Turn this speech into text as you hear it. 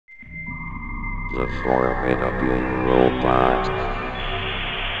The formidable robot.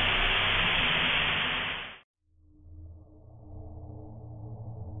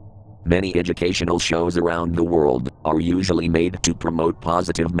 Many educational shows around the world are usually made to promote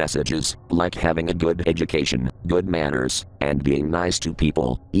positive messages, like having a good education, good manners, and being nice to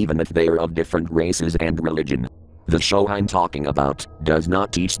people, even if they are of different races and religion. The show I'm talking about does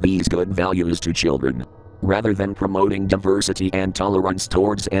not teach these good values to children. Rather than promoting diversity and tolerance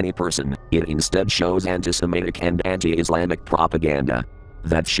towards any person, it instead shows anti-Semitic and anti-Islamic propaganda.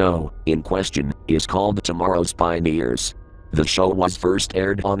 That show, in question, is called Tomorrow's Pioneers. The show was first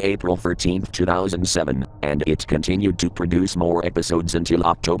aired on April 13, 2007, and it continued to produce more episodes until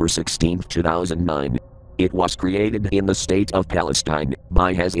October 16, 2009. It was created in the state of Palestine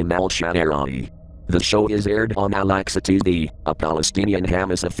by Hazim al-Sha'arawi. The show is aired on Al-Aqsa TV, a Palestinian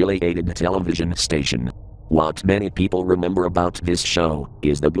Hamas-affiliated television station. What many people remember about this show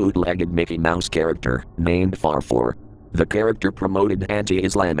is the bootlegged Mickey Mouse character, named Farfor. The character promoted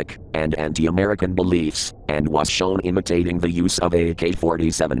anti-Islamic and anti-American beliefs, and was shown imitating the use of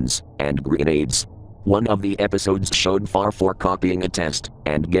AK-47s and grenades. One of the episodes showed Farfor copying a test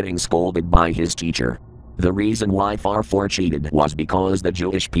and getting scolded by his teacher. The reason why Farfor cheated was because the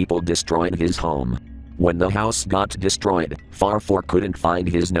Jewish people destroyed his home. When the house got destroyed, Farfor couldn't find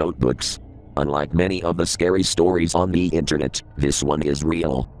his notebooks. Unlike many of the scary stories on the internet, this one is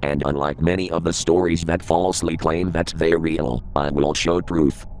real, and unlike many of the stories that falsely claim that they're real, I will show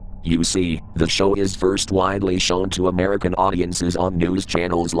proof. You see, the show is first widely shown to American audiences on news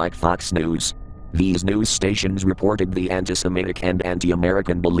channels like Fox News. These news stations reported the anti-Semitic and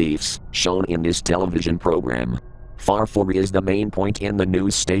anti-American beliefs shown in this television program. Farfor is the main point in the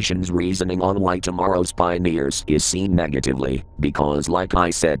news station's reasoning on why Tomorrow's Pioneers is seen negatively, because like I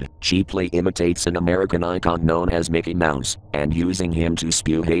said, cheaply imitates an American icon known as Mickey Mouse, and using him to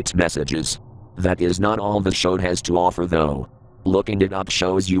spew hate messages. That is not all the show has to offer though. Looking it up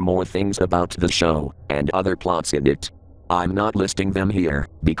shows you more things about the show, and other plots in it. I'm not listing them here,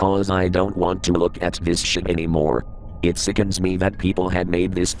 because I don't want to look at this shit anymore. It sickens me that people had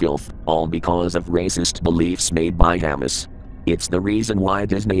made this filth, all because of racist beliefs made by Hamas. It's the reason why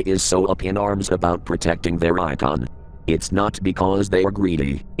Disney is so up in arms about protecting their icon. It's not because they are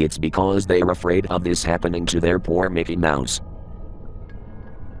greedy, it's because they are afraid of this happening to their poor Mickey Mouse.